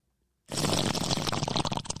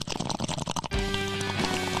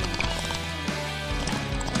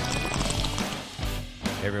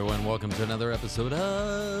Hey everyone, welcome to another episode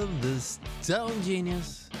of The Stone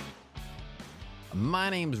Genius.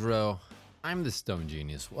 My name's Ro. I'm the Stone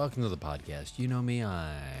Genius. Welcome to the podcast. You know me,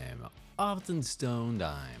 I'm often stoned.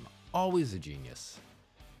 I'm always a genius.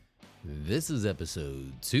 This is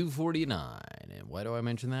episode 249. And why do I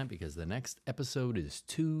mention that? Because the next episode is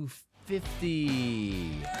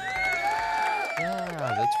 250. Yeah,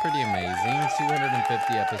 that's pretty amazing.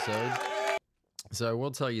 250 episodes. So I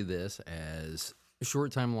will tell you this as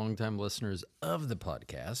short-time, long-time listeners of the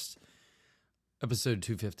podcast. Episode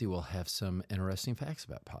 250 will have some interesting facts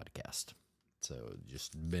about podcast. So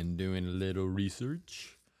just been doing a little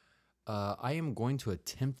research. I am going to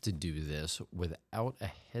attempt to do this without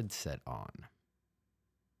a headset on.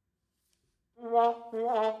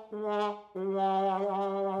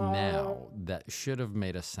 Now, that should have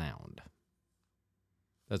made a sound.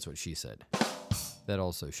 That's what she said. That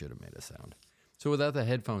also should have made a sound. So without the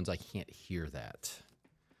headphones, I can't hear that.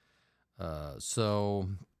 So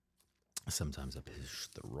sometimes I push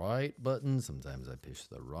the right button, sometimes I push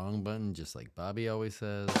the wrong button, just like Bobby always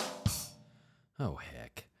says. Oh,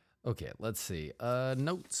 heck. Okay, let's see.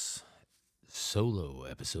 Notes. Solo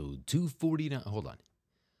episode 249. Hold on.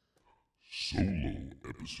 Solo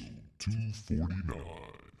episode 249.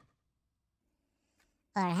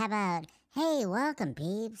 Or how about, hey, welcome,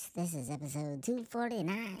 peeps. This is episode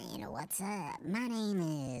 249. What's up? My name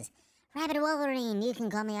is Rabbit Wolverine. You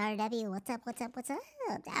can call me RW. What's up?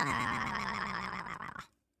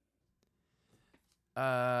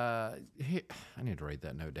 Here, I need to write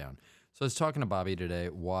that note down. So I was talking to Bobby today,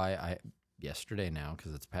 yesterday now,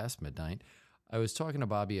 because it's past midnight. I was talking to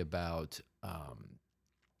Bobby about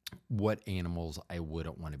what animals I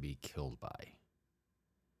wouldn't want to be killed by.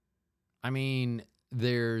 I mean,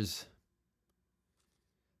 there's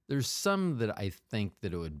some that I think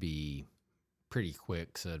that it would be pretty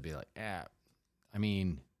quick, so it'd be like, I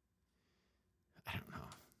mean, I don't know.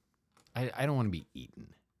 I don't want to be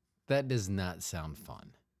eaten. That does not sound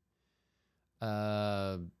fun.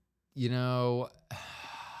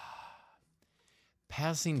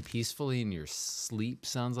 Passing peacefully in your sleep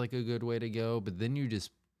sounds like a good way to go, but then you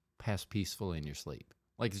just pass peacefully in your sleep.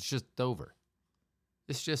 Like it's just over.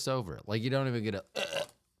 It's just over. Like you don't even get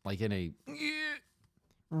like in a...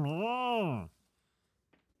 Oh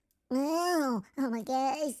my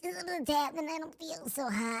gosh, it's happening. I don't feel so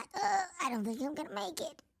hot. I don't think I'm gonna make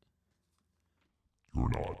it. You're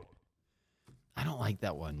not. I don't like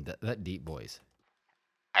that one, that deep voice.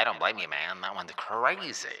 I don't blame you, man. That one's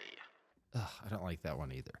crazy. I don't like that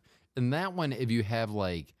one either. And that one, if you have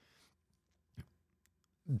like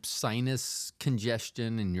sinus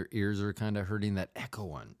congestion and your ears are kind of hurting, that echo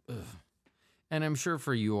one. And I'm sure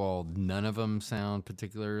for you all, none of them sound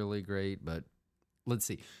particularly great, but let's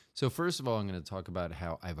see. So first of all, I'm going to talk about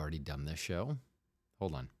how I've already done this show.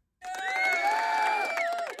 Hold on.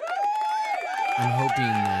 I'm hoping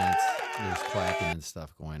that there's clapping and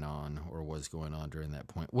stuff going on, or was going on during that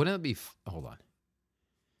point. Wouldn't it be... Hold on.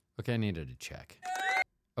 Okay, I needed to check.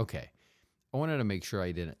 Okay. I wanted to make sure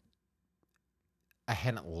I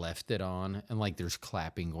hadn't left it on, and like there's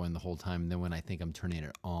clapping going the whole time. And then when I think I'm turning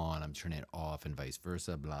it on, I'm turning it off, and vice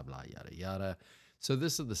versa, blah, blah, yada, yada. So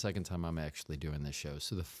this is the second time I'm actually doing this show.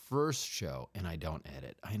 So the first show, and I don't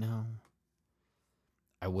edit. I know.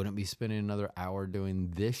 I wouldn't be spending another hour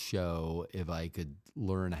doing this show if I could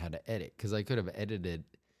learn how to edit, because I could have edited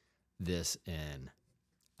this in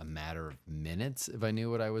a matter of minutes if I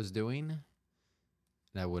knew what I was doing,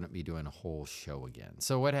 and I wouldn't be doing a whole show again.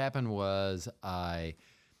 So what happened was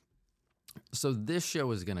so this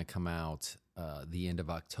show is going to come out the end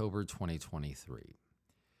of October 2023.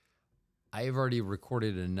 I've already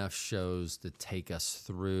recorded enough shows to take us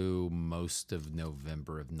through most of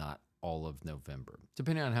November, if not all of November,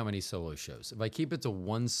 depending on how many solo shows. If I keep it to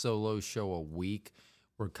one solo show a week,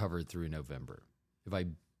 we're covered through November. If I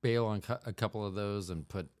bail on a couple of those and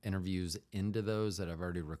put interviews into those that I've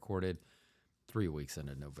already recorded, 3 weeks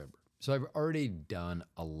into November. So I've already done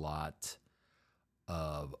a lot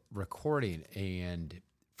of recording, and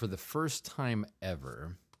for the first time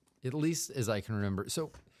ever, at least as I can remember,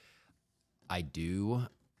 so I do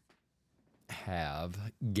have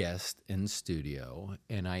guests in studio,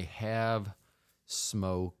 and I have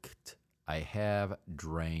smoked, I have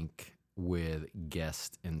drank with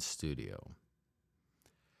guests in studio,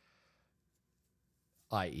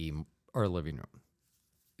 i.e. our living room.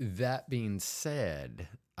 That being said,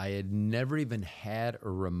 I had never even had a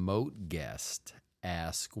remote guest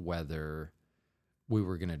ask whether we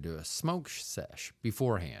were going to do a smoke sesh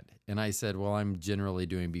beforehand. And I said, well, I'm generally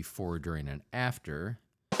doing before, during, and after.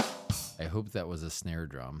 I hope that was a snare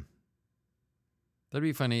drum. That'd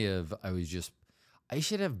be funny if I was just, I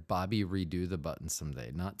should have Bobby redo the buttons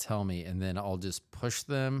someday, not tell me, and then I'll just push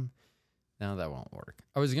them. No, that won't work.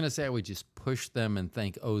 I was going to say I would just push them and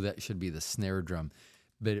think, oh, that should be the snare drum.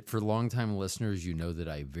 But for longtime listeners, you know that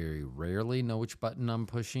I very rarely know which button I'm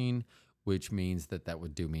pushing, which means that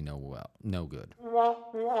would do me no good.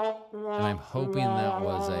 And I'm hoping that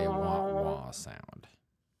was a wah-wah sound.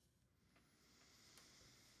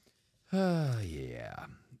 Yeah.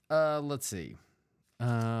 Let's see.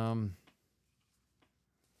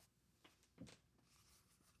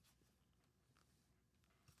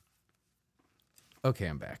 Okay,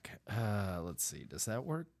 I'm back. Let's see. Does that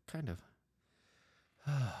work? Kind of.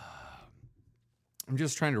 I'm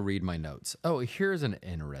just trying to read my notes. Oh, here's an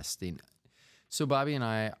interesting. So Bobby and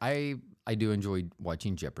I do enjoy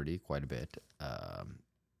watching Jeopardy quite a bit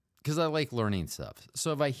because I like learning stuff.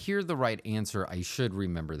 So if I hear the right answer, I should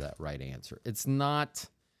remember that right answer. It's not.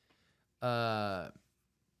 It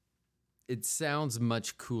sounds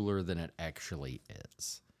much cooler than it actually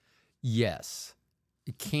is. Yes.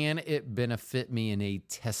 Can it benefit me in a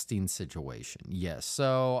testing situation? Yes.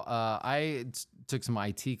 So I took some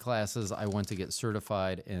IT classes. I went to get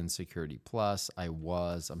certified in Security Plus.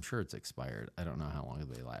 I'm sure it's expired. I don't know how long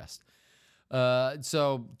they last.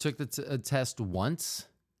 So took the test once.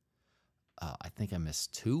 I think I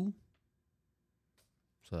missed 2.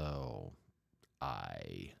 So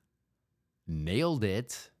I nailed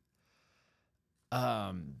it.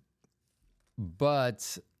 But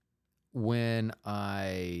when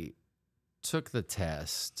I took the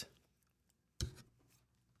test,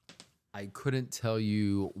 I couldn't tell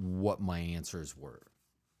you what my answers were.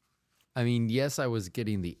 I mean, yes, I was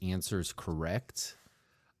getting the answers correct,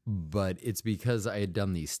 but it's because I had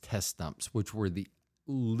done these test dumps, which were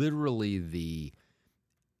literally the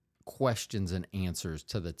questions and answers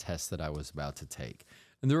to the test that I was about to take.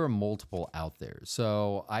 And there are multiple out there.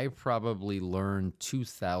 So I probably learned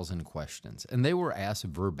 2,000 questions, and they were asked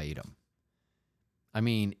verbatim. I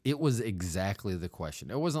mean, it was exactly the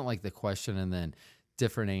question. It wasn't like the question and then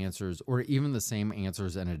different answers or even the same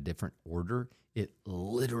answers in a different order. It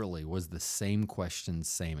literally was the same question,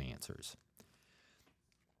 same answers.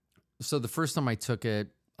 So the first time I took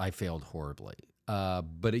it, I failed horribly,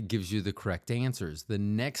 but it gives you the correct answers. The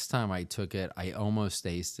next time I took it, I almost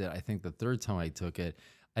aced it. I think the third time I took it,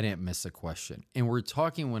 I didn't miss a question. And we're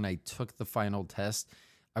talking when I took the final test,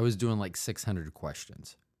 I was doing like 600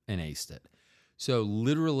 questions and aced it. So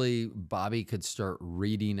literally, Bobby could start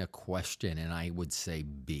reading a question and I would say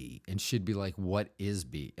B. And she'd be like, what is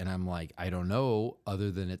B? And I'm like, I don't know other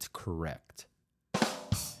than it's correct.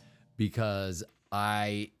 Because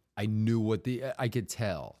I knew I could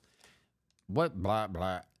tell. What, blah,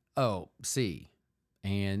 blah. Oh, C.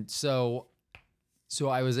 And so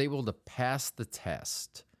I was able to pass the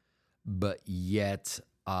test, but yet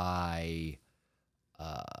I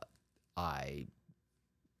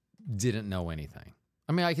didn't know anything.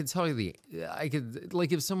 I mean, I could tell you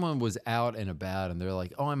like if someone was out and about and they're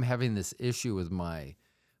like, oh, I'm having this issue with my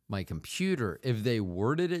computer. If they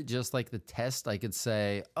worded it just like the test, I could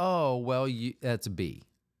say, oh, well, that's B.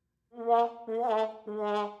 I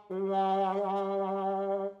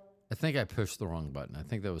think I pushed the wrong button. I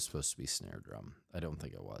think that was supposed to be snare drum. I don't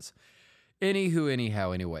think it was.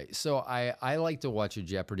 Anyway. So I like to watch a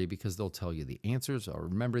Jeopardy because they'll tell you the answers. I'll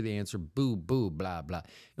remember the answer, boo, blah, blah.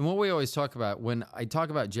 And what we always talk about, when I talk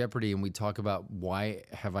about Jeopardy and we talk about why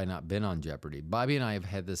have I not been on Jeopardy, Bobby and I have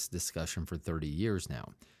had this discussion for 30 years now,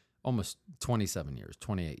 almost 27 years,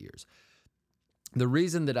 28 years. The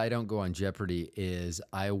reason that I don't go on Jeopardy is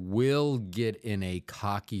I will get in a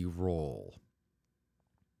cocky role.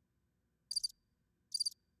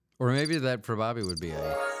 Or maybe that for Bobby would be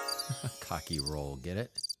a cocky roll. Get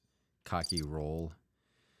it? Cocky roll.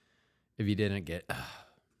 If you didn't get...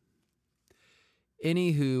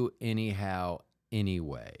 Anyway.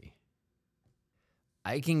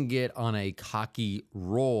 I can get on a cocky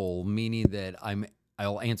roll, meaning that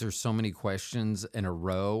I'll answer so many questions in a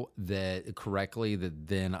row that correctly that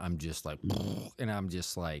then I'm just like... And I'm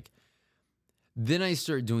just like... Then I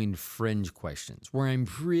start doing fringe questions where I'm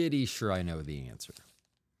pretty sure I know the answer.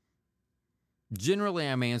 Generally,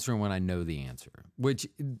 I'm answering when I know the answer, which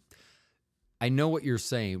I know what you're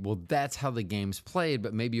saying. Well, that's how the game's played,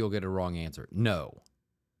 but maybe you'll get a wrong answer. No.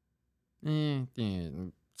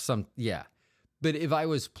 But if I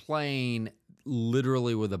was playing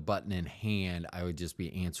literally with a button in hand, I would just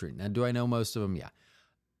be answering. Now, do I know most of them? Yeah.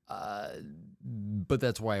 But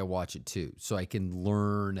that's why I watch it too, so I can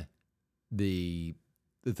learn the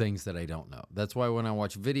things that I don't know. That's why when I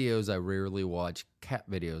watch videos, I rarely watch cat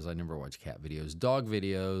videos. I never watch cat videos, dog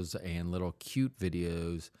videos, and little cute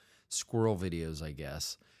videos, squirrel videos, I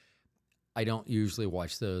guess. I don't usually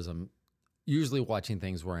watch those. I'm usually watching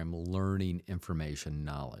things where I'm learning information,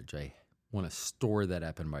 knowledge. I want to store that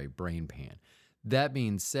up in my brain pan. That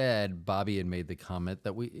being said, Bobby had made the comment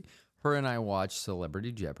that her and I watched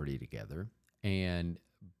Celebrity Jeopardy together. And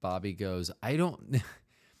Bobby goes,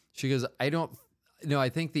 she goes, no, I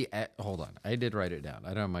think hold on. I did write it down. I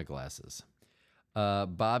don't have my glasses.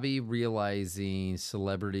 Bobby realizing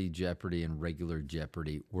Celebrity Jeopardy and regular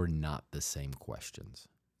Jeopardy were not the same questions.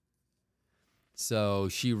 So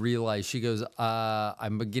she realized, she goes, I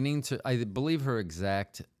believe her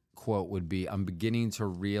exact quote would be, I'm beginning to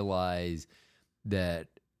realize that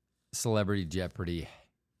Celebrity Jeopardy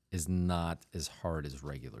is not as hard as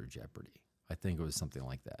regular Jeopardy. I think it was something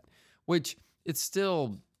like that, which it's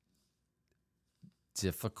still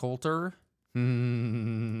difficulter.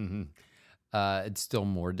 It's still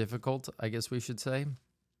more difficult, I guess we should say,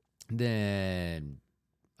 than,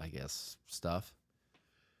 I guess, stuff.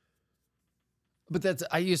 But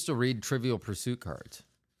I used to read Trivial Pursuit cards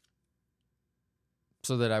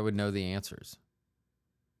so that I would know the answers.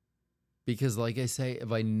 Because like I say,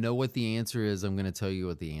 if I know what the answer is, I'm going to tell you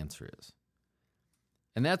what the answer is.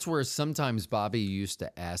 And that's where sometimes Bobby used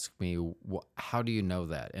to ask me, how do you know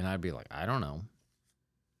that? And I'd be like, I don't know.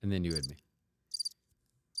 And then you would be,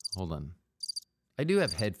 hold on. I do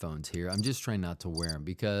have headphones here. I'm just trying not to wear them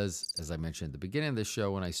because, as I mentioned at the beginning of the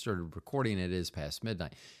show, when I started recording, it is past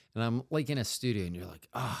midnight. And I'm like in a studio and you're like,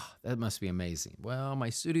 that must be amazing. Well, my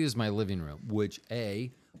studio is my living room, which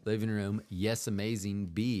A, living room, yes, amazing.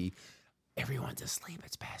 B, everyone's asleep.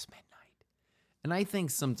 It's past midnight. And I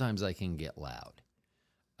think sometimes I can get loud.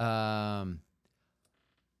 I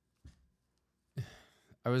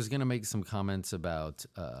was going to make some comments about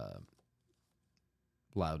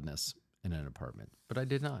loudness in an apartment, but I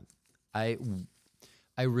did not. I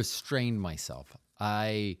restrained myself.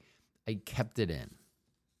 I kept it in.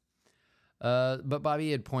 But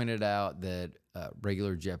Bobby had pointed out that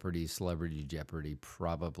regular Jeopardy, Celebrity Jeopardy,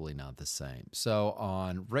 probably not the same. So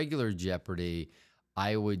on regular Jeopardy,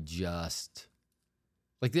 I would just,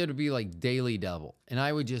 like, there would be like daily double, and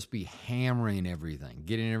I would just be hammering everything,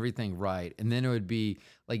 getting everything right. And then it would be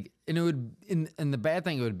like, and the bad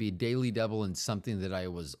thing, it would be daily double in something that I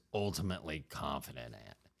was ultimately confident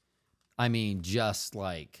at. I mean, just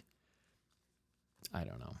like, I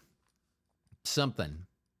don't know, something.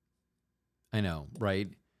 I know, right?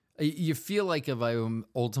 You feel like if I'm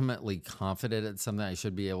ultimately confident at something, I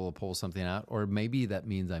should be able to pull something out. Or maybe that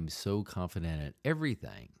means I'm so confident at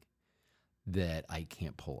everything that I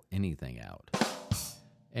can't pull anything out.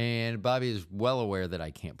 And Bobby is well aware that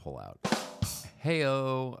I can't pull out.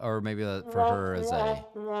 Hey-o, or maybe that for her is a,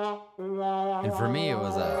 and for me it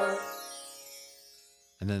was a,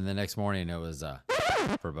 and then the next morning it was a,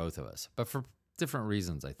 for both of us. But for different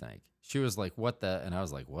reasons, I think. She was like, what the? And I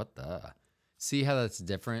was like, what the? See how that's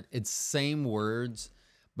different? It's same words,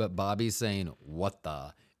 but Bobby's saying, what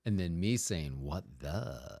the? And then me saying, what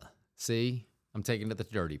the? See? I'm taking it to the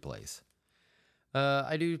dirty place.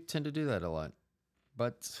 I do tend to do that a lot.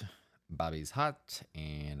 But Bobby's hot,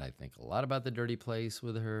 and I think a lot about the dirty place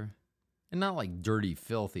with her. And not like dirty,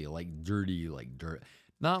 filthy, like dirty, like dirt.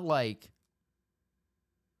 Not like...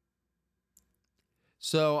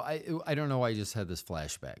 So I don't know why I just had this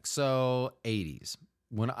flashback. So 80s,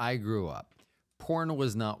 when I grew up, porn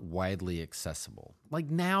was not widely accessible. Like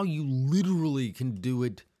now you literally can do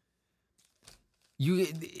it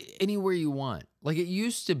anywhere you want. Like it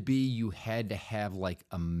used to be you had to have like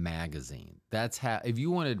a magazine. That's how, if you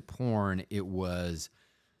wanted porn, it was,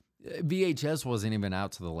 VHS wasn't even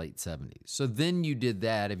out to the late 70s. So then you did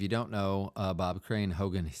that. If you don't know Bob Crane,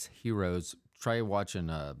 Hogan's Heroes, try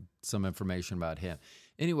watching some information about him.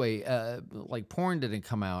 Anyway, like porn didn't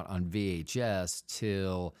come out on VHS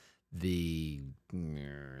till the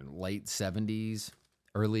late 70s,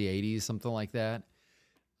 early 80s, something like that.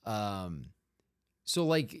 So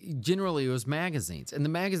like generally it was magazines, and the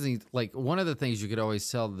magazines, like one of the things you could always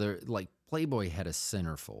tell, there, like Playboy had a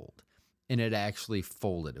centerfold and it actually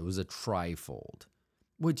folded. It was a trifold,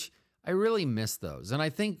 which I really miss those. And I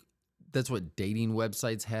think that's what dating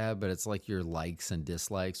websites have, but it's like your likes and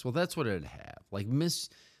dislikes. Well, that's what it'd have. Like Miss,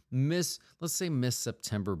 let's say Miss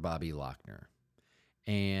September Bobby Lochner.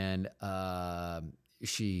 And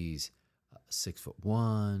she's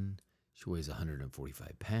 6'1". She weighs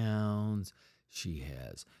 145 pounds. She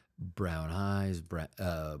has brown eyes,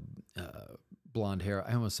 blonde hair.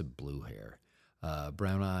 I almost said blue hair.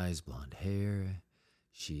 Brown eyes, blonde hair.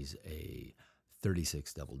 She's a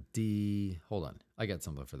 36 double D. Hold on. I got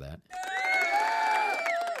something for that.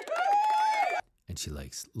 And she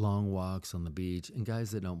likes long walks on the beach and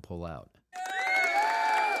guys that don't pull out.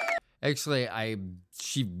 Actually,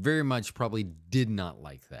 she very much probably did not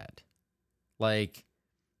like that. Like,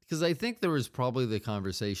 because I think there was probably the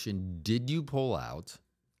conversation, did you pull out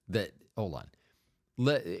that, hold on.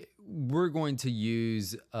 We're going to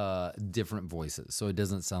use different voices so it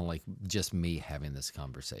doesn't sound like just me having this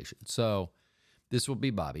conversation. So this will be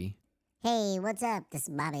Bobby. Hey, what's up? This is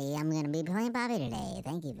Bobby. I'm going to be playing Bobby today.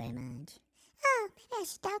 Thank you very much. Oh, maybe I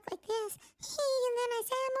should talk like this. And then I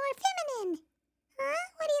sound more feminine. Huh?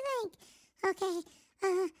 What do you think? Okay,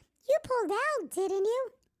 you pulled out, didn't you?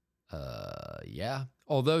 Yeah.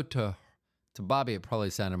 Although to Bobby, it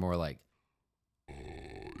probably sounded more like,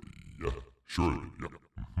 Yeah, sure, yep.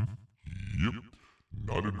 Yep,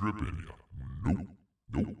 not a drip in ya.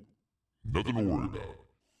 Nope. Nothing to worry about.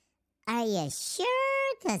 Are you sure?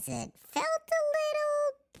 Because it felt a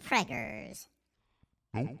little preggers.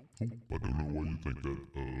 Nope. I don't know why you think that.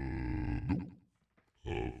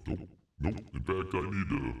 Nope. In fact, I need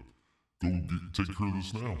to go take care of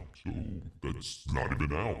this now. So that's not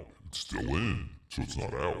even out. It's still in, so it's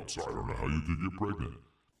not out. So I don't know how you could get pregnant.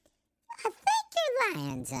 I think you're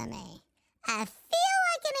lying to me. I feel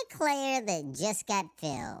like an eclair that just got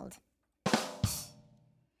filled.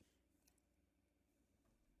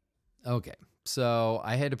 okay. So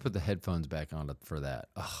I had to put the headphones back on for that.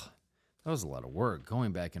 Ugh, that was a lot of work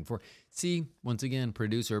going back and forth. See, once again,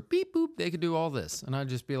 producer, beep, boop, they could do all this. And I'd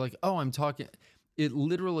just be like, oh, I'm talking. It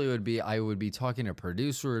literally would be, I would be talking to a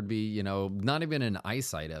producer. It'd be, not even an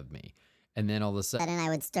eyesight of me. And then all of a sudden, I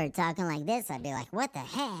would start talking like this. I'd be like, what the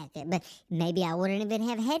heck? But maybe I wouldn't even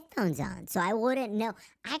have headphones on. So I wouldn't know.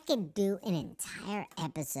 I could do an entire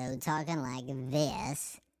episode talking like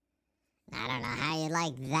this. I don't know how you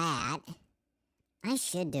like that. I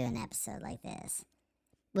should do an episode like this.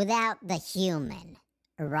 Without the human,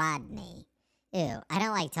 Rodney. Ew, I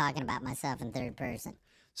don't like talking about myself in third person.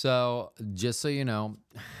 so just so you know,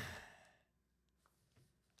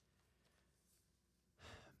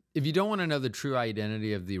 if you don't want to know the true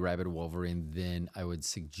identity of the Rabid Wolverine, then I would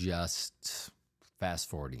suggest fast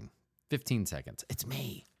forwarding 15 seconds. It's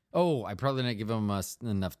me. Oh, I probably didn't give him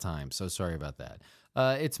enough time, so sorry about that.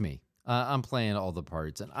 It's me. I'm playing all the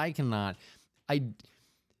parts, and I cannot.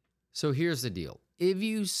 So here's the deal. If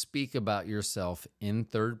you speak about yourself in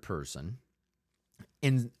third person,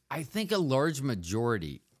 and I think a large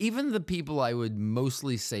majority, even the people I would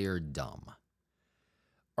mostly say are dumb,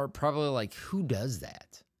 are probably like, who does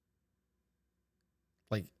that?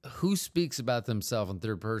 Like, who speaks about themselves in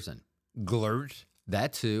third person? Glurt.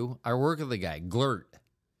 That too. I work with a guy, Glurt.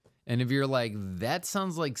 And if you're like, that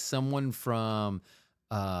sounds like someone from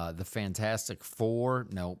the Fantastic Four.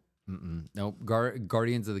 Nope. Nope.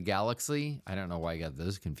 Guardians of the Galaxy. I don't know why I got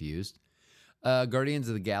those confused. Guardians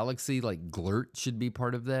of the Galaxy, like Glurt should be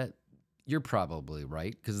part of that. You're probably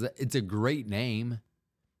right, because it's a great name.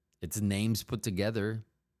 It's names put together,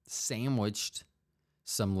 sandwiched,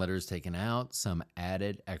 some letters taken out, some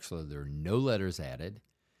added. Actually, there are no letters added.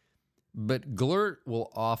 But Glurt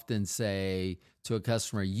will often say to a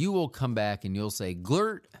customer, you will come back and you'll say,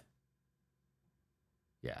 Glurt.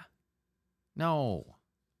 Yeah. No.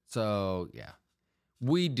 So, yeah,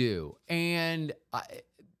 we do. And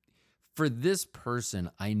for this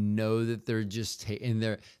person, I know that they're just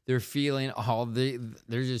they're feeling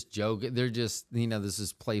they're just joking. They're just, this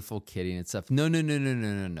is playful kidding and stuff. No.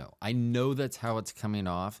 I know that's how it's coming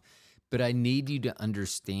off, but I need you to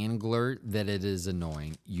understand, Glurt, that it is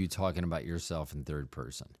annoying you talking about yourself in third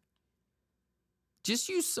person. Just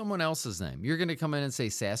use someone else's name. You're going to come in and say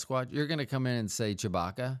Sasquatch. You're going to come in and say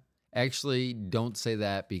Chewbacca. Actually, don't say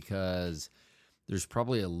that, because there's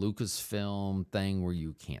probably a Lucasfilm thing where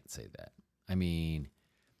you can't say that. I mean,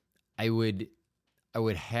 I would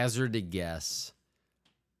hazard a guess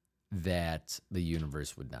that the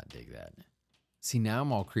universe would not dig that. See, now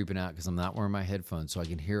I'm all creeping out because I'm not wearing my headphones, so I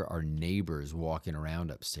can hear our neighbors walking around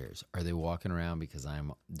upstairs. Are they walking around because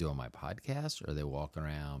I'm doing my podcast, or are they walking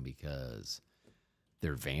around because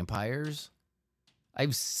they're vampires?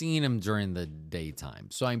 I've seen them during the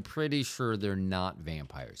daytime, so I'm pretty sure they're not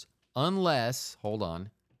vampires. Unless, hold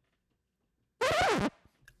on.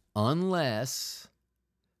 Unless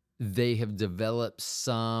they have developed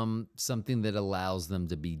something that allows them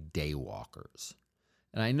to be daywalkers.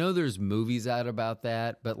 And I know there's movies out about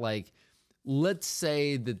that, but like, let's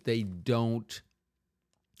say that they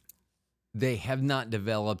have not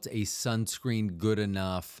developed a sunscreen good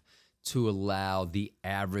enough to allow the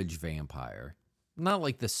average vampire, not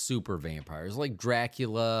like the super vampires, like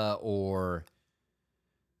Dracula, or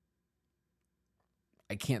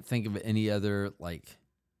I can't think of any other, like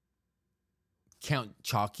Count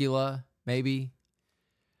Chocula, maybe.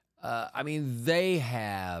 I mean, they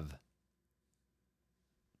have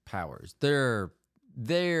powers. They're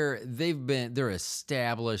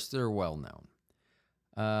established. They're well known.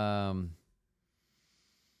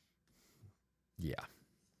 Yeah.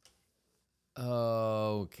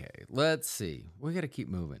 Okay. Let's see. We got to keep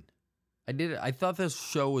moving. I thought this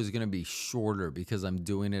show was going to be shorter because I'm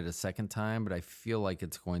doing it a second time, but I feel like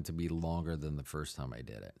it's going to be longer than the first time I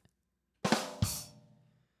did it.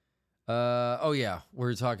 Oh yeah,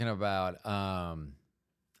 we're talking about I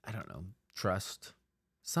don't know, trust,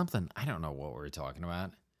 something. I don't know what we were talking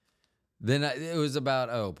about. Then it was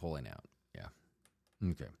about pulling out. Yeah.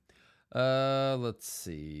 Okay. Let's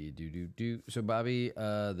see. So Bobby,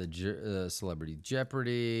 the Celebrity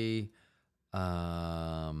Jeopardy.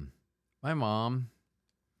 My mom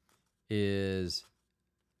is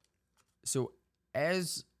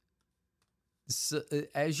as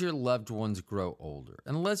your loved ones grow older,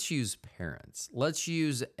 and let's use parents. Let's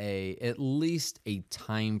use at least a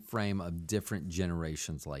time frame of different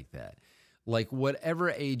generations like that. Like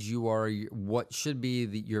whatever age you are, what should be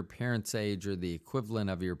your parents' age or the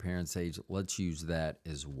equivalent of your parents' age, let's use that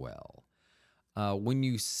as well. When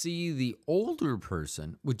you see the older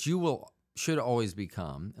person, which you should always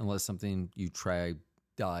become, unless something you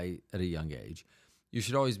die at a young age, you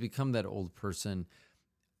should always become that old person.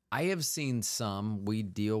 I have seen we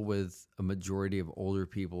deal with a majority of older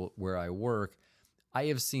people where I work. I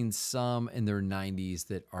have seen some in their 90s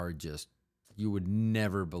that are just, you would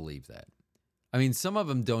never believe that. I mean, some of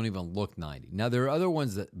them don't even look 90. Now, there are other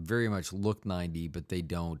ones that very much look 90, but they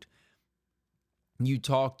don't. You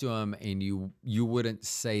talk to them and you wouldn't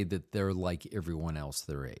say that they're like everyone else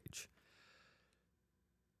their age.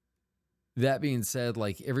 That being said,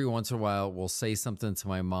 like every once in a while, we'll say something to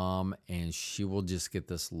my mom and she will just get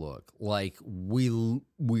this look like we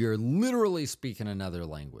are literally speaking another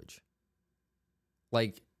language.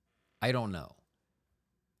 Like, I don't know.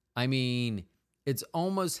 I mean, it's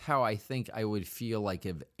almost how I think I would feel like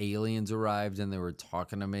if aliens arrived and they were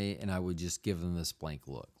talking to me and I would just give them this blank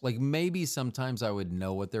look. Like maybe sometimes I would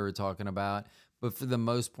know what they were talking about, but for the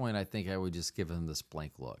most part, I think I would just give them this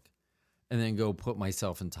blank look. And then go put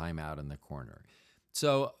myself in timeout in the corner.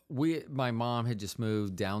 So my mom had just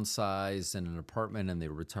moved, downsized in an apartment in the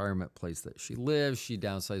retirement place that she lives. She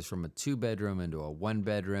downsized from a 2-bedroom into a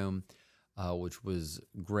 1-bedroom, which was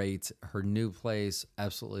great. Her new place,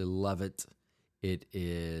 absolutely love it. It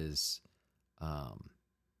is, I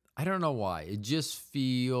don't know why. It just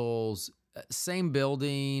feels same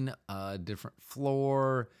building, different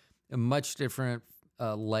floor, a much different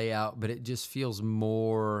layout, but it just feels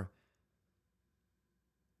more.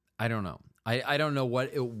 I don't know. I don't know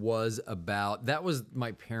what it was about. That was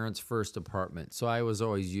my parents' first apartment. So I was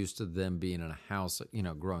always used to them being in a house,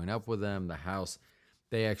 growing up with them. The house,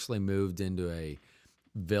 they actually moved into a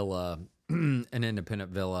villa, an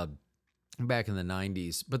independent villa back in the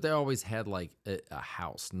 90s. But they always had like a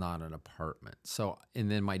house, not an apartment. So,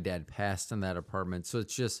 and then my dad passed in that apartment. So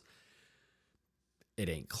it's just, it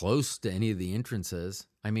ain't close to any of the entrances.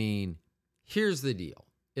 I mean, here's the deal.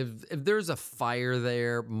 If there's a fire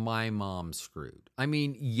there, my mom's screwed. I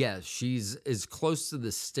mean, yes, she's as close to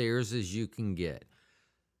the stairs as you can get.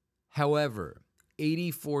 However,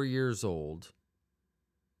 84 years old,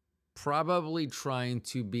 probably trying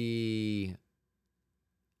to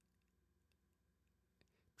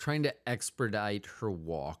expedite her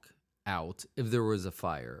walk out if there was a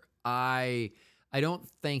fire. I don't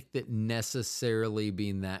think that necessarily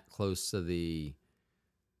being that close to the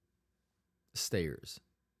stairs.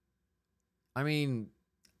 I mean,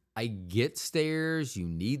 I get stairs, you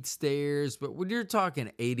need stairs, but when you're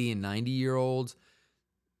talking 80 and 90-year-olds,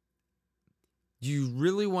 do you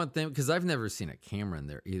really want them, because I've never seen a camera in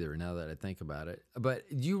there either, now that I think about it, but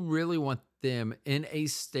do you really want them in a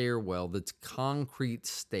stairwell that's concrete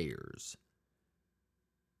stairs?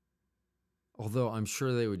 Although I'm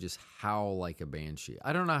sure they would just howl like a banshee.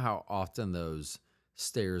 I don't know how often those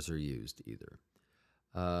stairs are used either.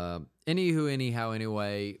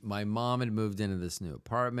 Anyway, my mom had moved into this new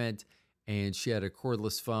apartment and she had a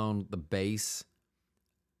cordless phone, the base,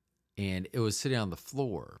 and it was sitting on the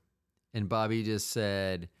floor. And Bobby just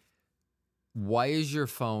said, "Why is your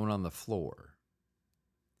phone on the floor?"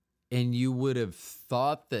 And you would have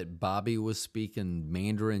thought that Bobby was speaking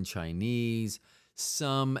Mandarin Chinese,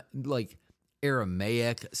 some like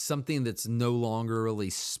Aramaic, something that's no longer really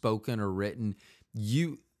spoken or written.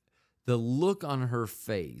 The look on her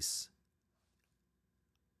face,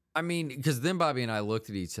 I mean, because then Bobby and I looked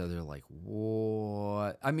at each other like,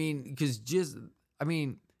 what? I mean, it's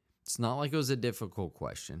not like it was a difficult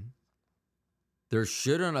question. There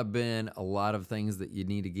shouldn't have been a lot of things that you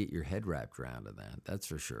need to get your head wrapped around in that. That's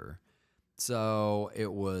for sure. So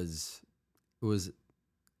it was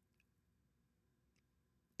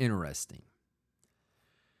interesting.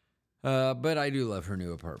 But I do love her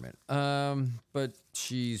new apartment. But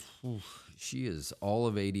she is all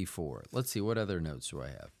of 84. Let's see, what other notes do I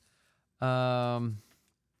have?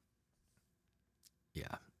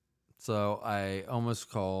 Yeah. So I almost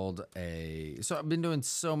called so I've been doing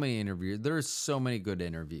so many interviews. There's so many good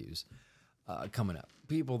interviews coming up.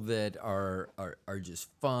 People that are just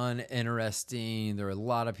fun, interesting. There are a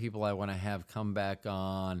lot of people I want to have come back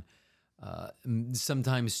on.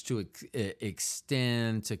 Sometimes to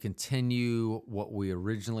extend, to continue what we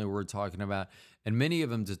originally were talking about, and many of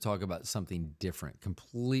them to talk about something different,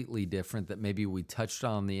 completely different that maybe we touched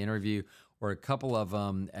on in the interview, or a couple of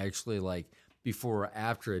them actually like before or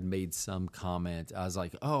after had made some comment. I was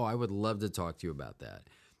like, oh, I would love to talk to you about that.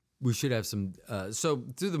 We should have some. So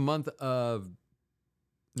through the month of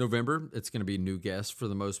November, it's going to be new guests for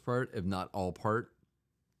the most part, if not all part.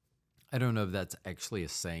 I don't know if that's actually a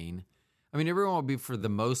saying. I mean, everyone will be for the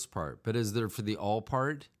most part, but is there for the all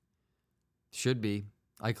part? Should be.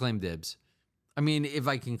 I claim dibs. I mean, if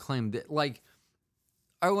I can claim that, like,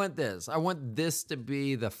 I want this to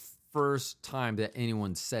be the first time that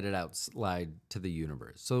anyone said it out loud to the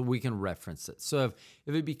universe so we can reference it. So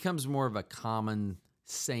if it becomes more of a common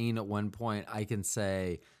saying at one point, I can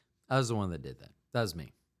say, I was the one that did that. That was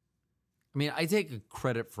me. I mean, I take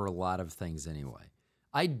credit for a lot of things anyway.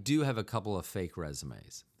 I do have a couple of fake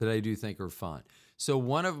resumes that I do think are fun. So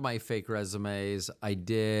one of my fake resumes I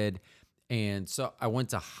did, and so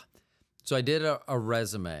I did a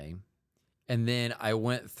resume, and then I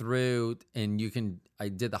went through and I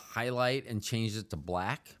did the highlight and changed it to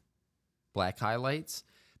black highlights.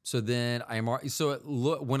 So then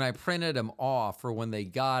when I printed them off or when they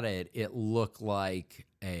got it, it looked like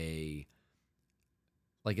a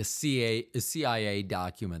CIA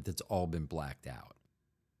document that's all been blacked out.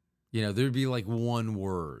 You know, there'd be like one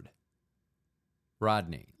word,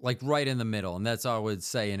 Rodney, like right in the middle. And that's all I would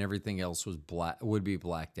say. And everything else would be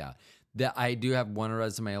blacked out. That I do have one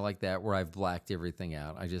resume like that where I've blacked everything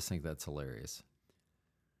out. I just think that's hilarious.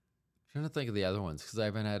 I'm trying to think of the other ones because I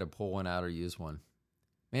haven't had to pull one out or use one.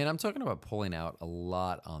 Man, I'm talking about pulling out a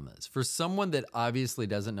lot on this. For someone that obviously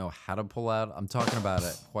doesn't know how to pull out, I'm talking about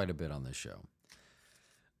it quite a bit on this show.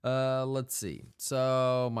 Let's see.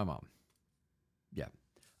 So my mom. Yeah.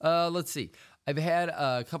 Let's see. I've had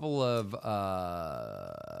a couple of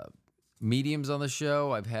mediums on the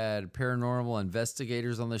show. I've had paranormal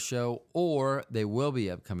investigators on the show, or they will be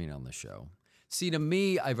upcoming on the show. See, to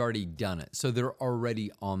me, I've already done it. So they're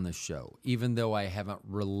already on the show, even though I haven't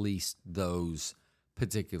released those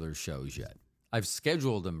particular shows yet. I've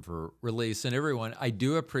scheduled them for release. And everyone, I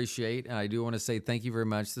do appreciate, and I do want to say thank you very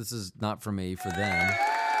much. This is not for me, for them.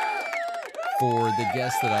 For the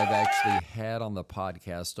guests that I've actually had on the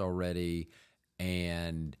podcast already,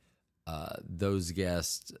 and those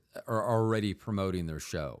guests are already promoting their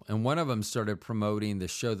show. And one of them started promoting the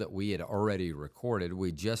show that we had already recorded.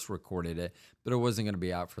 We just recorded it, but it wasn't going to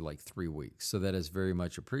be out for like 3 weeks. So that is very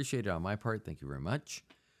much appreciated on my part. Thank you very much.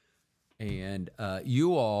 And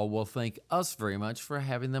you all will thank us very much for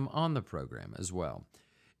having them on the program as well.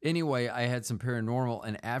 Anyway, I had some paranormal,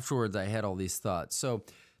 and afterwards I had all these thoughts. So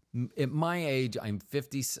at my age, I'm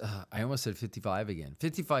 50. I almost said 55 again.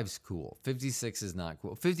 55 is cool. 56 is not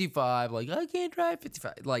cool. 55, like, I can't drive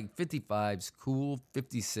 55. Like, 55 is cool.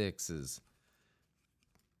 56 is...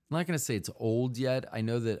 I'm not going to say it's old yet. I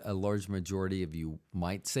know that a large majority of you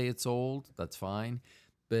might say it's old. That's fine.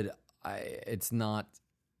 But it's not...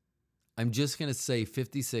 I'm just going to say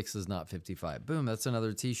 56 is not 55. Boom, that's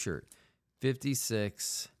another t-shirt.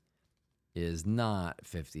 56 is not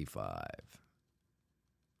 55.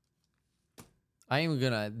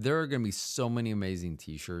 There are going to be so many amazing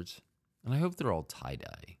t-shirts, and I hope they're all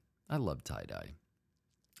tie-dye. I love tie-dye.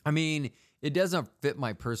 I mean, it doesn't fit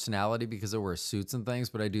my personality because I wear suits and things,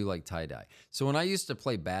 but I do like tie-dye. So when I used to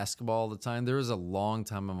play basketball all the time, there was a long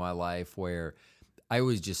time in my life where I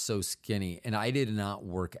was just so skinny, and I did not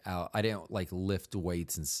work out. I didn't like lift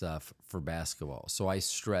weights and stuff for basketball. So I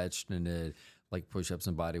stretched and did like push-ups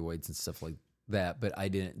and body weights and stuff like that, but I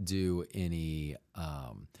didn't do any...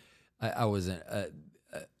 I wasn't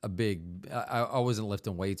I wasn't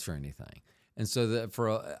lifting weights or anything. And so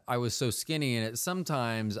I was so skinny, and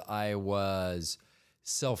sometimes I was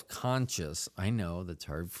self-conscious. I know that's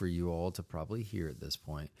hard for you all to probably hear at this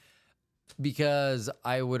point, because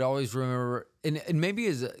I would always remember, and maybe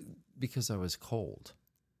it's because I was cold.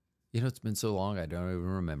 You know, it's been so long, I don't even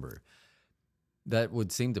remember. That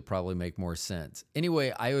would seem to probably make more sense.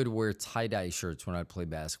 Anyway, I would wear tie-dye shirts when I'd play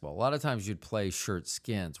basketball. A lot of times you'd play shirt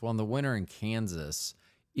skins. Well, in the winter in Kansas,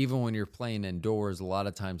 even when you're playing indoors, a lot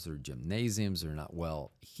of times they're gymnasiums. They're not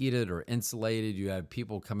well heated or insulated. You have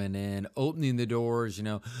people coming in, opening the doors,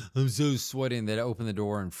 I'm so sweating. They open the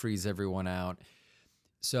door and freeze everyone out.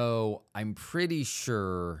 So I'm pretty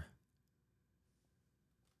sure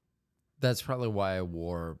that's probably why I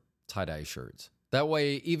wore tie-dye shirts. That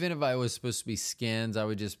way, even if I was supposed to be skins, I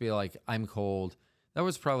would just be like, I'm cold. That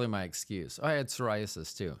was probably my excuse. I had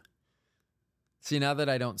psoriasis too. See, now that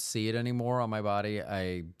I don't see it anymore on my body,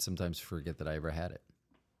 I sometimes forget that I ever had it.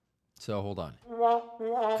 So hold on.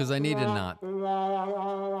 Because I need to not. For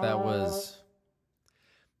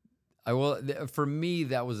me,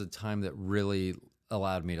 that was a time that really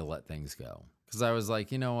allowed me to let things go. Because I was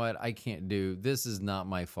like, you know what? I can't this is not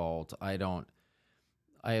my fault. I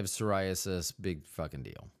have psoriasis, big fucking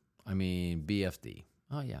deal. I mean, BFD.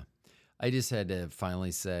 Oh, yeah. I just had to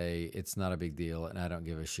finally say it's not a big deal and I don't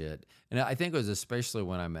give a shit. And I think it was especially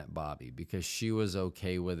when I met Bobby because she was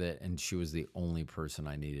okay with it and she was the only person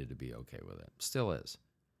I needed to be okay with it. Still is.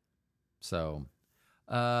 So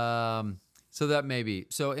that maybe.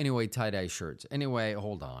 So anyway, tie-dye shirts. Anyway,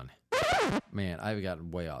 hold on. Man, I've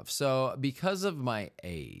gotten way off. So because of my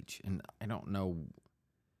age, and I don't know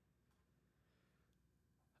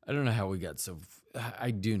how we got so.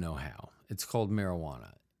 I do know how. It's called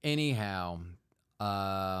marijuana. Anyhow,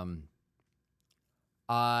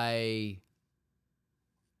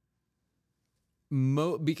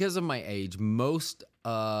 because of my age,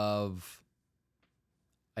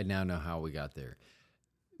 I now know how we got there.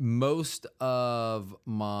 Most of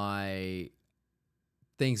my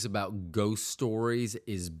things about ghost stories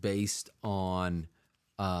is based on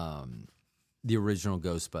the original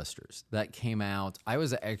Ghostbusters. That came out. I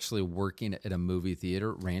was actually working at a movie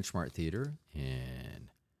theater, Ranch Mart Theater in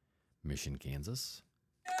Mission, Kansas,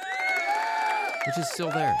 which is still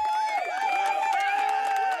there.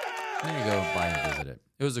 I'm going to go by and visit it.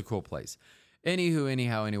 It was a cool place.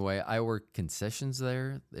 Anyway, I worked concessions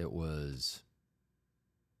there.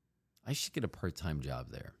 I should get a part-time job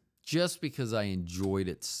there just because I enjoyed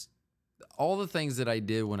it. All the things that I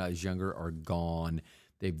did when I was younger are gone.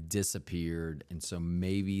 They've disappeared. And so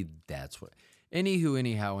maybe that's what.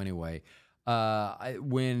 Anyway,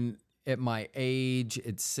 when at my age,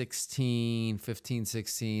 at 15,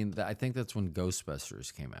 16, I think that's when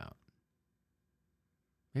Ghostbusters came out.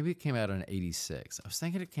 Maybe it came out in 86. I was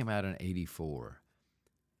thinking it came out in 84.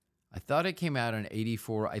 I thought it came out in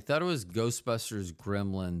 84. I thought it was Ghostbusters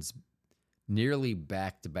Gremlins nearly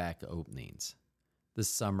back-to-back openings the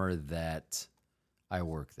summer that I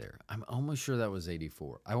worked there. I'm almost sure that was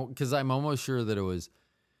 84. Because I'm almost sure that it was...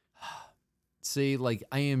 See, like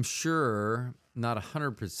I am sure, not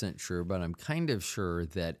 100% sure, but I'm kind of sure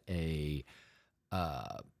that an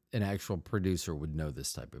actual producer would know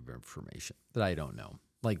this type of information that I don't know.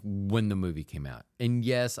 Like when the movie came out. And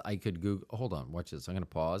yes, I could Google. Hold on, watch this. I'm going to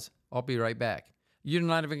pause. I'll be right back. You're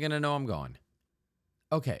not even going to know I'm gone.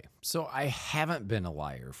 Okay, so I haven't been a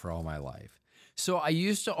liar for all my life. So I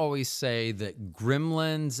used to always say that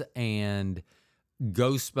Gremlins and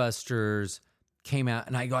Ghostbusters came out,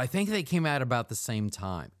 and I go, I think they came out about the same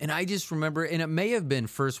time. And I just remember, and it may have been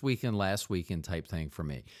first weekend, last weekend type thing for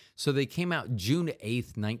me. So they came out June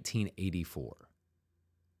 8th, 1984.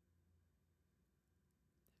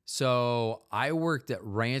 So I worked at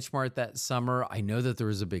Ranch Mart that summer. I know that there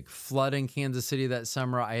was a big flood in Kansas City that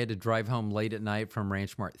summer. I had to drive home late at night from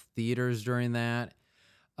Ranch Mart theaters during that.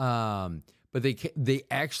 But they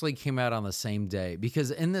actually came out on the same day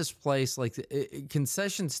because in this place, like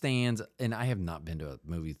concession stands, and I have not been to a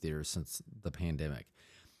movie theater since the pandemic.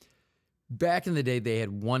 Back in the day, they had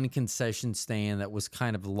one concession stand that was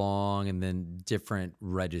kind of long and then different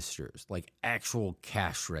registers, like actual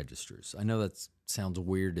cash registers. I know that sounds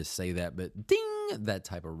weird to say that, but ding, that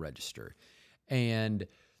type of register. And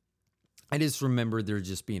I just remember there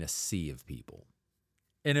just being a sea of people.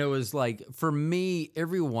 And it was like, for me,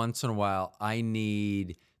 every once in a while, I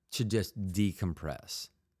need to just decompress.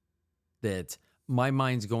 That my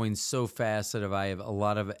mind's going so fast that if I have a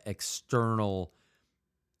lot of external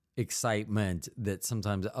excitement that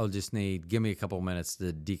sometimes I'll just give me a couple minutes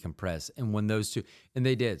to decompress. And when those two, and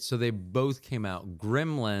they did. So they both came out.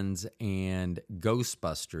 Gremlins and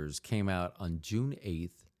Ghostbusters came out on June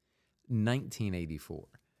 8th, 1984.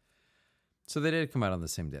 So they did come out on the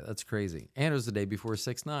same day. That's crazy. And it was the day before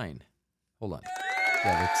 6/9. Hold on.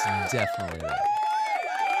 Yeah, that's definitely right.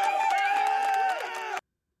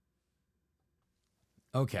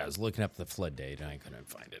 Okay, I was looking up the flood date and I couldn't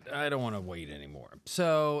find it. I don't want to wait anymore.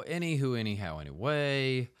 So, anyhow,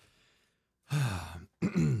 anyway. I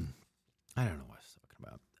don't know what I was talking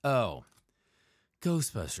about. Oh,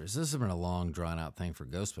 Ghostbusters. This has been a long, drawn-out thing for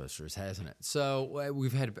Ghostbusters, hasn't it? So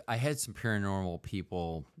I had some paranormal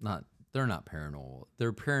people. They're not paranormal.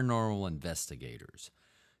 They're paranormal investigators,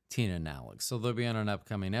 Tina and Alex. So they'll be on an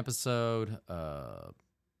upcoming episode.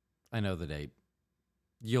 I know the date.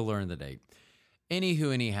 You'll learn the date.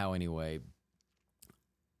 Anyway.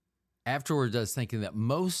 Afterwards, I was thinking that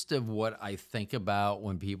most of what I think about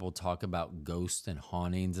when people talk about ghosts and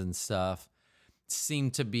hauntings and stuff seem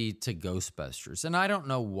to be to Ghostbusters. And I don't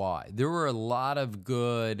know why. There were a lot of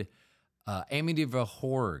good... Amityville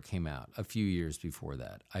Horror came out a few years before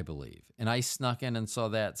that, I believe. And I snuck in and saw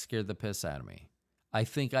that, scared the piss out of me. I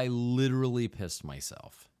think I literally pissed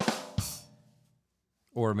myself.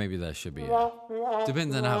 Or maybe that should be it.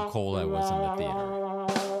 Depends on how cold I was in the theater.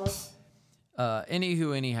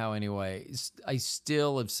 Anyway, I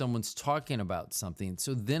still, if someone's talking about something,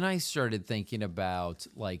 so then I started thinking about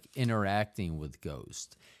like interacting with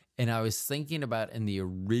ghosts. And I was thinking about in the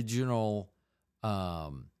original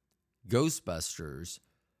Ghostbusters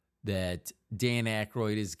that Dan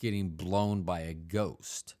Aykroyd is getting blown by a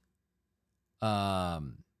ghost.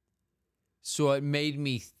 So it made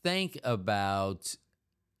me think about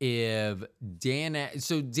if Dan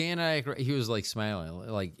Aykroyd, he was like smiling,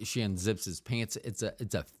 like she unzips his pants. It's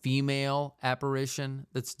a female apparition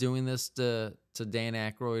that's doing this to Dan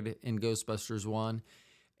Aykroyd in Ghostbusters 1.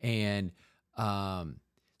 And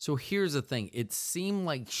so here's the thing. It seemed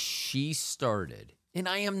like she started, and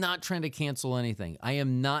I am not trying to cancel anything. I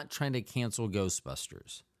am not trying to cancel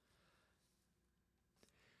Ghostbusters.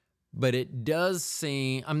 But it does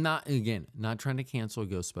seem, I'm not trying to cancel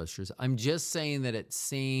Ghostbusters. I'm just saying that it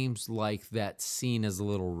seems like that scene is a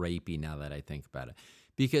little rapey now that I think about it.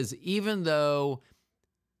 Because even though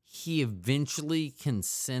he eventually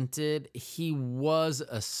consented, he was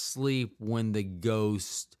asleep when the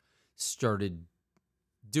ghost started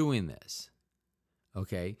doing this.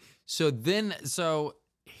 Okay? So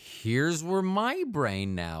here's where my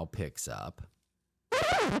brain now picks up.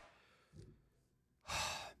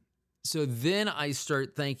 So then I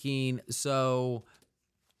start thinking, so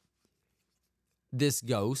this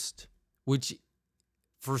ghost, which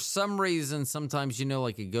for some reason, sometimes,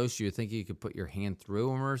 like a ghost, you think you could put your hand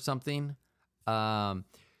through him or something.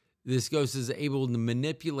 This ghost is able to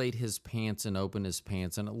manipulate his pants and open his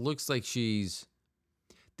pants. And it looks like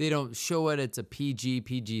they don't show it. It's a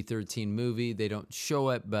PG-13 movie. They don't show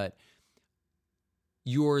it, but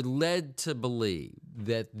you're led to believe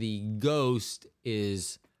that the ghost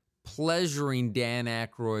is pleasuring Dan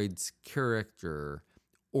Aykroyd's character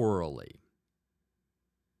orally.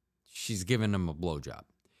 She's giving him a blowjob.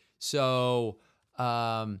 So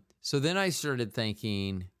then I started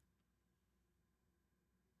thinking,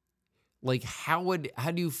 like, how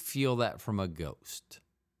do you feel that from a ghost?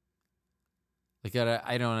 Like,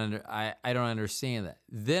 I don't understand that.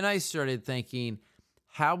 Then I started thinking,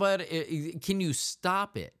 how about can you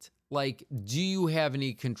stop it? Like, do you have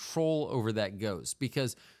any control over that ghost?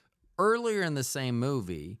 Because earlier in the same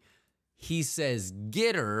movie, he says,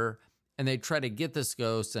 "Get her," and they try to get this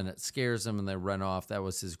ghost, and it scares them, and they run off. That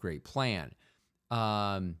was his great plan.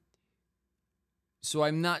 So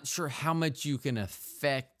I'm not sure how much you can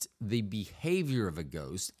affect the behavior of a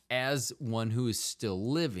ghost as one who is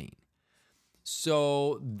still living.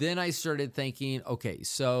 So then I started thinking, okay,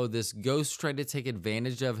 so this ghost tried to take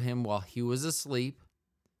advantage of him while he was asleep.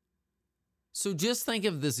 So just think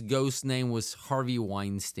if this ghost name was Harvey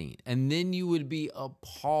Weinstein, and then you would be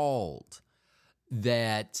appalled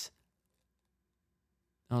that,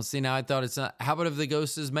 oh, see, now I thought it's not, how about if the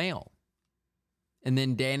ghost is male? And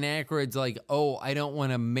then Dan Aykroyd's like, oh, I don't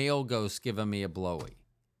want a male ghost giving me a blowy.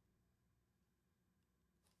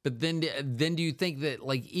 But then do you think that,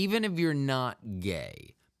 like, even if you're not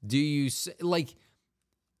gay, do you, like,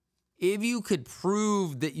 if you could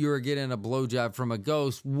prove that you're getting a blowjob from a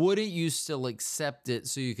ghost, wouldn't you still accept it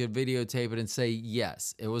so you could videotape it and say,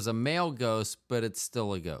 yes, it was a male ghost, but it's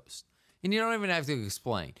still a ghost? And you don't even have to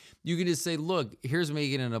explain. You can just say, look, here's me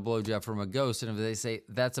getting a blowjob from a ghost. And if they say,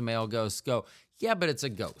 that's a male ghost, go, yeah, but it's a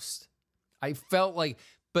ghost. I felt like,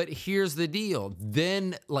 but here's the deal.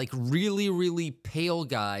 Then, like, really, really pale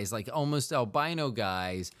guys, like almost albino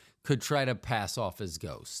guys, could try to pass off as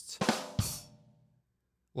ghosts.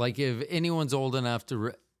 Like, if anyone's old enough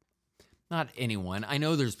to... Not anyone. I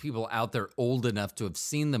know there's people out there old enough to have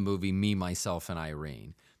seen the movie Me, Myself, and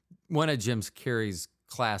Irene. One of Jim Carrey's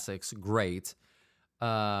classics. Great.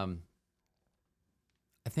 I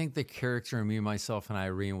think the character in Me, Myself, and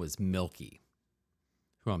Irene was Milky,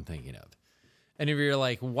 who I'm thinking of. And if you're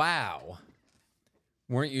like, wow,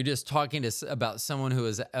 weren't you just talking about someone who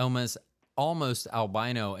is almost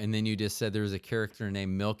albino, and then you just said there was a character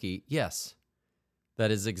named Milky? Yes. That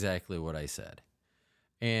is exactly what I said.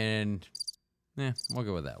 And we'll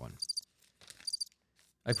go with that one.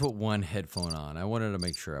 I put one headphone on. I wanted to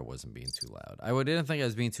make sure I wasn't being too loud. I didn't think I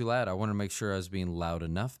was being too loud. I wanted to make sure I was being loud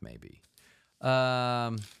enough, maybe.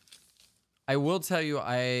 I will tell you,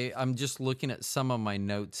 I'm just looking at some of my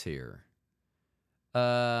notes here.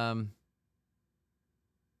 Yeah.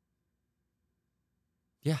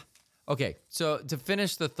 Okay. So to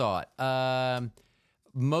finish the thought,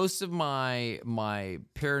 most of my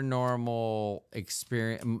paranormal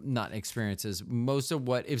experiences, most of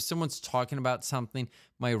what, if someone's talking about something,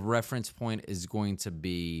 my reference point is going to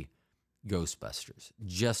be Ghostbusters,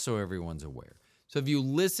 just so everyone's aware. So if you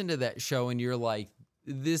listen to that show and you're like,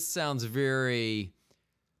 this sounds very,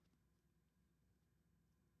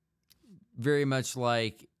 very much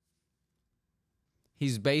like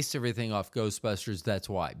he's based everything off Ghostbusters, that's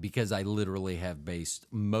why. Because I literally have based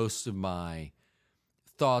most of my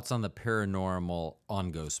thoughts on the paranormal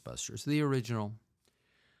on Ghostbusters, the original.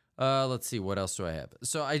 Let's see, what else do I have?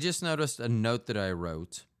 So I just noticed a note that I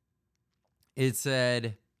wrote. It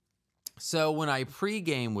said, so when I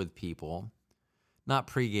pregame with people, not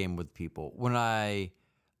pregame with people, when I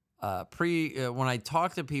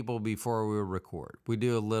talk to people before we record, we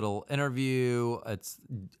do a little interview. It's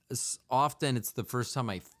often the first time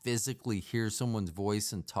I physically hear someone's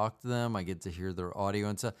voice and talk to them. I get to hear their audio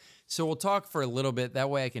and stuff. So we'll talk for a little bit. That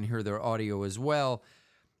way I can hear their audio as well.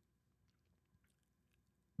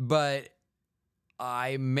 But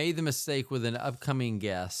I made the mistake with an upcoming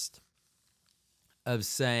guest of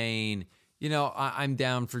saying, I'm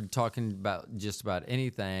down for talking about just about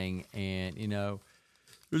anything. And,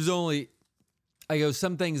 I go,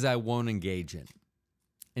 some things I won't engage in.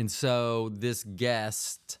 And so this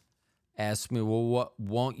guest asked me, well, what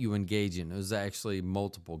won't you engage in? It was actually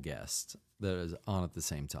multiple guests that was on at the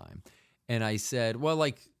same time. And I said, well,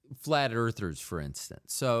 like flat earthers, for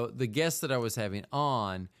instance. So the guests that I was having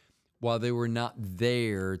on, while they were not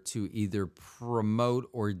there to either promote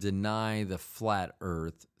or deny the flat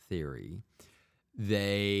earth theory,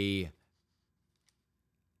 they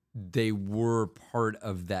were part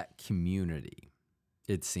of that community,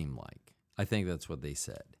 it seemed like. I think that's what they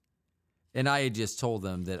said. And I had just told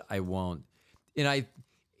them that I won't.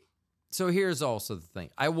 So here's also the thing.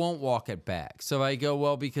 I won't walk it back. So I go,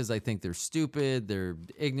 well, because I think they're stupid, they're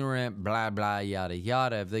ignorant, blah, blah, yada,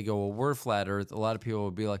 yada. If they go, well, we're flat earth, a lot of people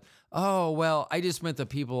will be like, oh, well, I just meant the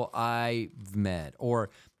people I've met. Or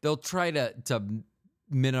they'll try to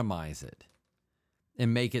minimize it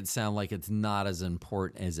and make it sound like it's not as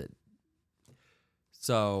important as it.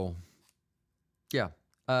 So, yeah.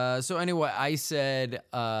 So anyway, I said,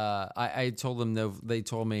 I told them, no, they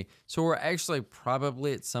told me. So we're actually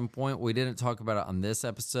probably at some point, we didn't talk about it on this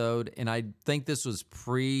episode. And I think this was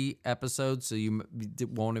pre-episode, so you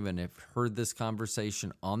won't even have heard this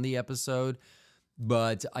conversation on the episode.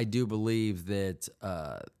 But I do believe that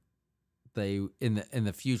they in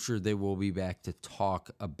the future, they will be back to talk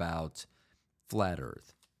about flat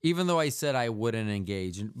earth, even though I said I wouldn't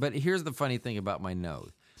engage. But here's the funny thing about my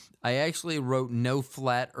note. I actually wrote no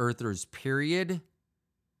flat earthers, period.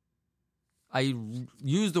 I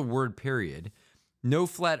used the word period. No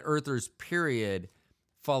flat earthers, period,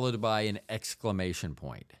 followed by an exclamation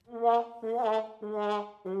point.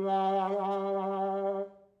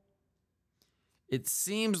 It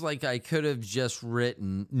seems like I could have just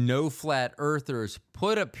written no flat earthers,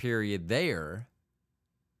 put a period there.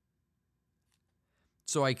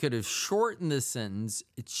 So I could have shortened the sentence,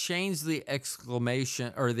 changed the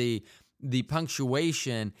exclamation or the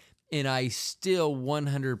punctuation, and I still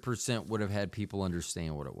 100% would have had people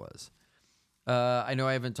understand what it was. I know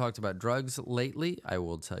I haven't talked about drugs lately. I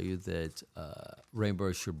will tell you that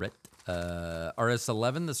Rainbow Sherbet,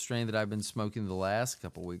 RS11, the strain that I've been smoking the last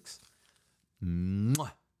couple weeks,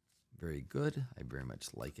 very good. I very much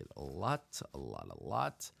like it a lot.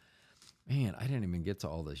 Man, I didn't even get to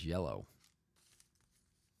all this yellow.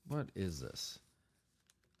 What is this?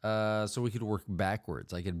 So we could work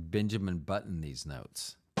backwards. I could Benjamin Button these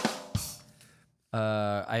notes.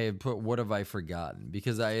 I had put, what have I forgotten?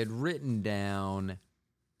 Because I had written down,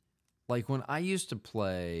 like when I used to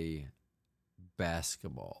play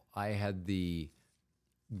basketball, I had the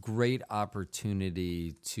great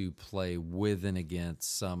opportunity to play with and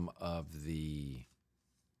against some of the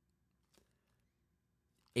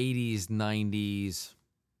 80s, 90s,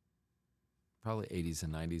 probably 80s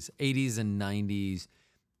and 90s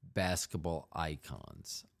basketball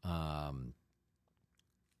icons. And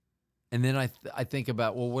then I think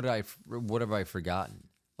about, well, what have I forgotten?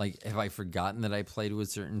 Like, have I forgotten that I played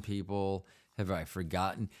with certain people? Have I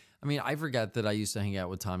forgotten? I mean, I forgot that I used to hang out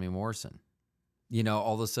with Tommy Morrison.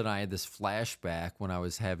 all of a sudden I had this flashback when I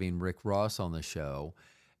was having Rick Ross on the show.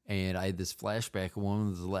 And I had this flashback. When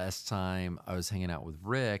was the last time I was hanging out with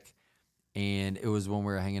Rick? And it was when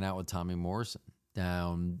we were hanging out with Tommy Morrison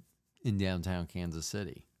down in downtown Kansas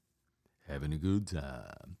City, having a good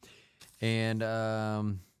time. And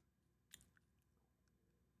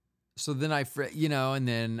so then and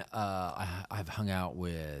then I've hung out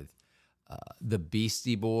with the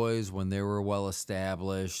Beastie Boys when they were well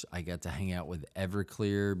established. I got to hang out with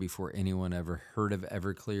Everclear before anyone ever heard of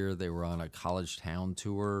Everclear. They were on a college town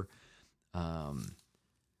tour.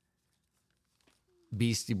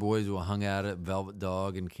 Beastie Boys were hung out at Velvet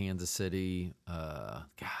Dog in Kansas City. God,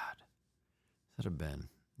 that have been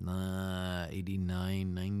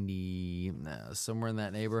 89, 90, somewhere in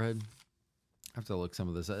that neighborhood. I have to look some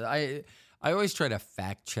of this. I always try to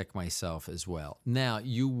fact check myself as well. Now,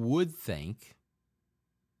 you would think,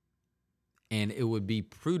 and it would be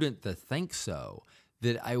prudent to think so,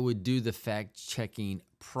 that I would do the fact checking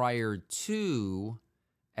prior to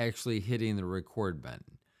actually hitting the record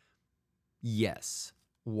button. Yes,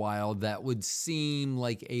 while that would seem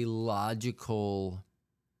like a logical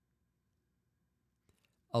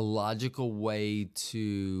way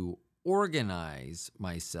to organize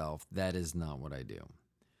myself, that is not what I do.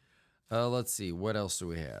 Let's see, what else do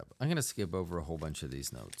we have? I'm going to skip over a whole bunch of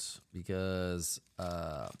these notes because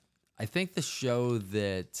I think the show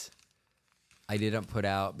that I didn't put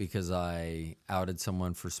out because I outed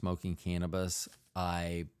someone for smoking cannabis,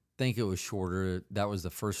 I think it was shorter. That was the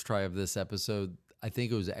first try of this episode. I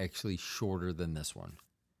think it was actually shorter than this one.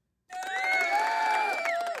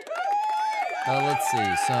 Let's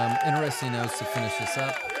see, some interesting notes to finish this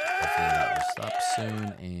up. Hopefully that will stop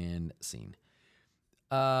soon and scene.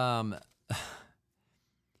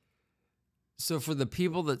 So for the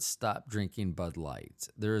people that stop drinking Bud Light,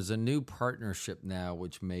 there is a new partnership now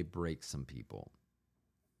which may break some people.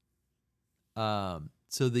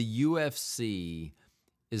 So the UFC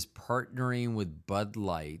is partnering with Bud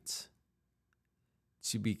Light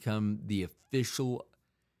to become the official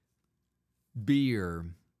beer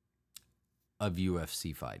of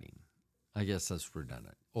UFC fighting. I guess that's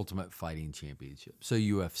redundant. Ultimate Fighting Championship. So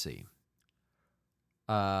UFC.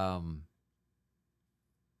 I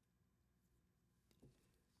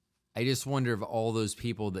just wonder if all those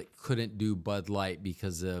people that couldn't do Bud Light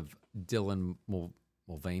because of Dylan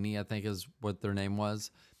Mulvaney, I think is what their name was.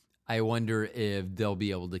 I wonder if they'll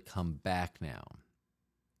be able to come back now.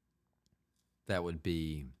 That would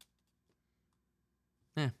be...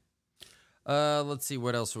 let's see,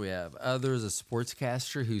 what else we have? There's a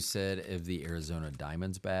sportscaster who said if the Arizona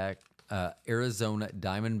Diamondbacks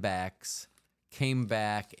came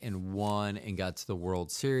back and won and got to the World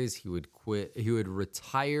Series, he would quit. He would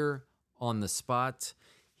retire on the spot.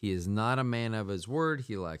 He is not a man of his word.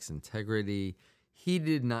 He lacks integrity. He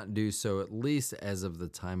did not do so, at least as of the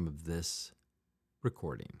time of this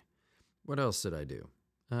recording. What else did I do?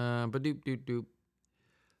 Ba-doop-doop-doop.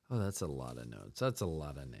 Oh, that's a lot of notes. That's a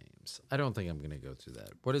lot of names. I don't think I'm going to go through that.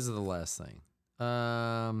 What is the last thing?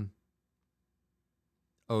 Oh,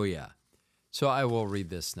 yeah. So I will read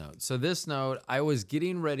this note. So this note, I was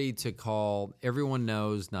getting ready to call. Everyone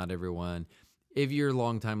knows, not everyone. If you're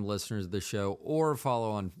longtime listeners of the show or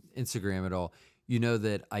follow on Instagram at all, you know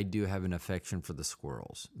that I do have an affection for the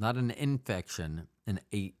squirrels. Not an infection,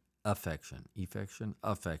 affection.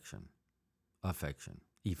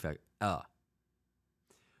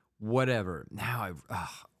 Whatever. Now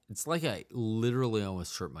it's like I literally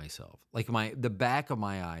almost hurt myself. Like the back of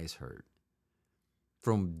my eyes hurt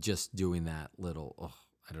from just doing that little.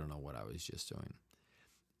 I don't know what I was just doing.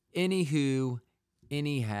 Anywho,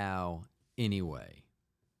 anyhow, anyway.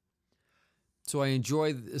 So I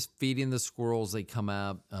enjoy feeding the squirrels. They come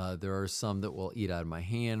out. There are some that will eat out of my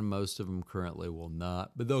hand. Most of them currently will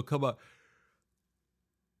not, but they'll come up.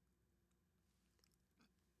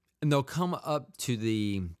 And they'll come up to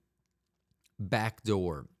the back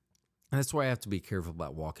door. That's why I have to be careful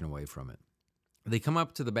about walking away from it. They come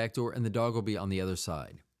up to the back door and the dog will be on the other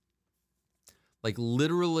side. Like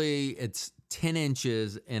literally it's 10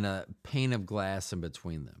 inches and a pane of glass in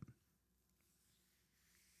between them.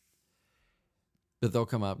 But they'll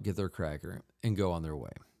come up, get their cracker, and go on their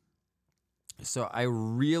way. So I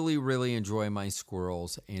really, really enjoy my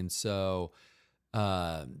squirrels. And so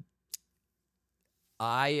I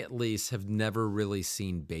at least have never really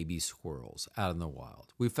seen baby squirrels out in the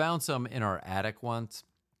wild. We found some in our attic once.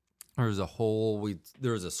 There was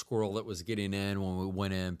a squirrel that was getting in when we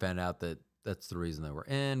went in, found out that that's the reason they were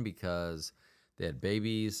in, because they had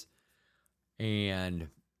babies. And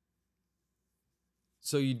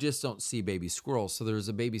So you just don't see baby squirrels. So there was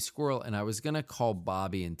a baby squirrel, and I was going to call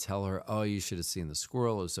Bobby and tell her, oh, you should have seen the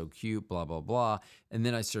squirrel. It was so cute, blah, blah, blah. And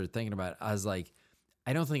then I started thinking about it. I was like,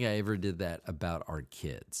 I don't think I ever did that about our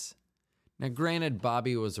kids. Now, granted,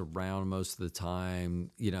 Bobby was around most of the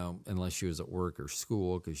time, unless she was at work or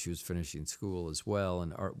school, because she was finishing school as well.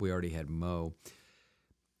 And we already had Mo.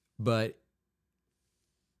 But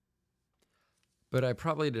I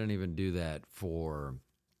probably didn't even do that for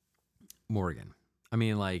Morgan. I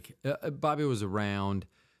mean, like, Bobby was around,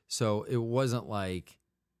 so it wasn't like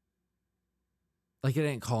I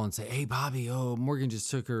didn't call and say, hey, Bobby, Morgan just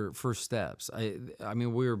took her first steps. I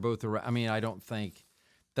mean, we were both around. I mean, I don't think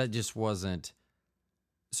that just wasn't.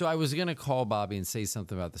 So I was going to call Bobby and say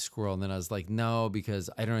something about the squirrel, and then I was like, no, because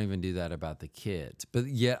I don't even do that about the kids. But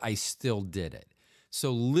yet I still did it.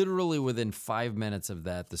 So literally within 5 minutes of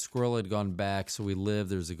that, the squirrel had gone back. So we live,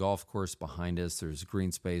 there's a golf course behind us. There's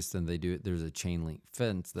green space. Then there's a chain link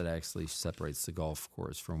fence that actually separates the golf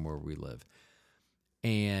course from where we live.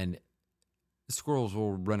 And the squirrels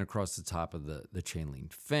will run across the top of the chain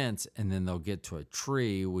link fence, and then they'll get to a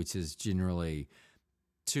tree, which is generally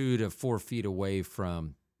 2 to 4 feet away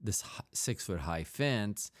from this 6 foot high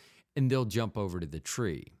fence, and they'll jump over to the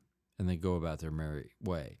tree and then go about their merry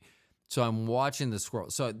way. So I'm watching the squirrel.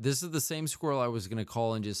 So this is the same squirrel I was going to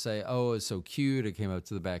call and just say, oh, it's so cute. It came up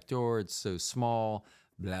to the back door. It's so small,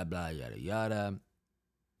 blah, blah, yada, yada.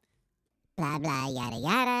 Blah, blah, yada,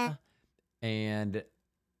 yada. And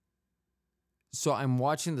so I'm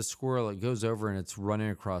watching the squirrel. It goes over and it's running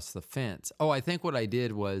across the fence. Oh, I think what I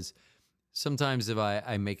did was sometimes if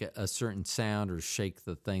I make a certain sound or shake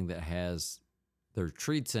the thing that has their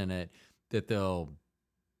treats in it, that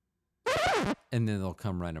and then they'll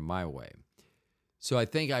come running my way. So I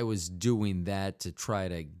think I was doing that to try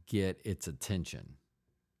to get its attention.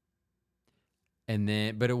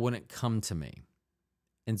 But it wouldn't come to me.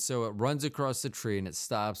 And so it runs across the tree and it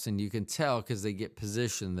stops, and you can tell because they get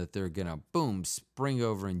positioned that they're going to, boom, spring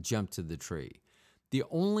over and jump to the tree. The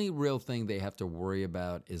only real thing they have to worry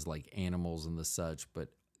about is like animals and the such. But,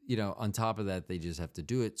 on top of that, they just have to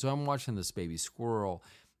do it. So I'm watching this baby squirrel,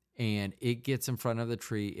 and it gets in front of the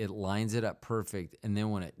tree. It lines it up perfect. And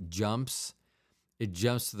then when it jumps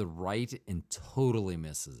to the right and totally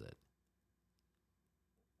misses it.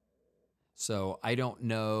 So I don't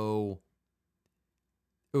know.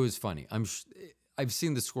 It was funny. I've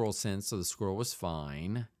seen the squirrel since, so the squirrel was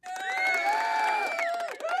fine.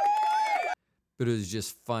 But it was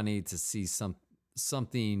just funny to see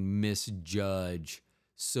something misjudge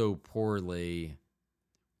so poorly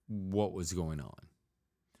what was going on.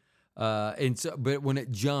 But when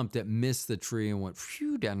it jumped, it missed the tree and went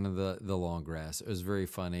down to the long grass. It was very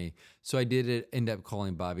funny. So I did end up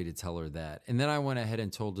calling Bobby to tell her that. And then I went ahead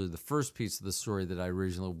and told her the first piece of the story that I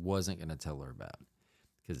originally wasn't going to tell her about,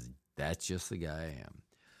 because that's just the guy I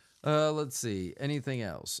am. Let's see. Anything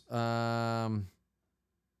else? Yeah.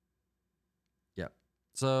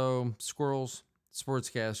 So squirrels,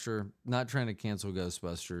 sportscaster, not trying to cancel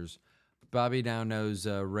Ghostbusters. Bobby now knows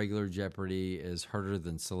regular Jeopardy is harder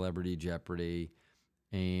than Celebrity Jeopardy,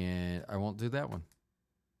 and I won't do that one.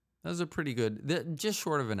 Those are pretty good, just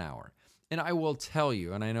short of an hour. And I will tell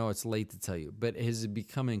you, and I know it's late to tell you, but it has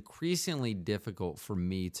become increasingly difficult for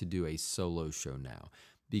me to do a solo show now,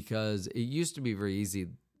 because it used to be very easy.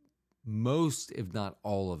 Most, if not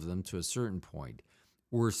all of them, to a certain point,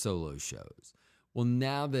 were solo shows. Well,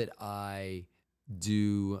 now that I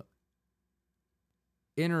do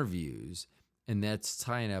interviews, and that's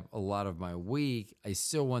tying up a lot of my week, I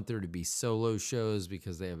still want there to be solo shows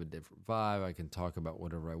because they have a different vibe. I can talk about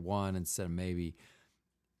whatever I want instead of maybe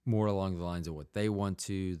more along the lines of what they want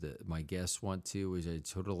to, that my guests want to, which I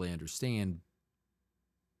totally understand.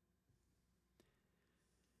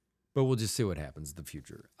 But we'll just see what happens in the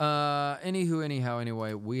future.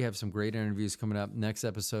 Anyway, we have some great interviews coming up. Next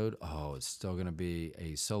episode, it's still going to be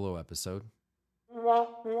a solo episode.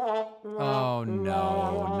 Oh,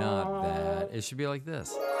 no, not that. It should be like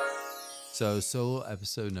this. So, solo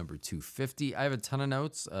episode number 250. I have a ton of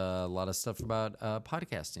notes, a lot of stuff about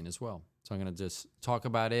podcasting as well. So I'm going to just talk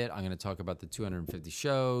about it. I'm going to talk about the 250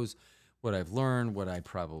 shows, what I've learned, what I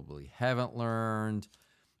probably haven't learned,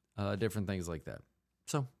 different things like that.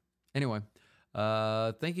 So, anyway,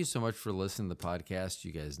 thank you so much for listening to the podcast.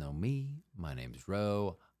 You guys know me. My name is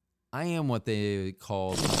Ro. I am what they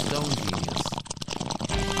call the Stone Genius.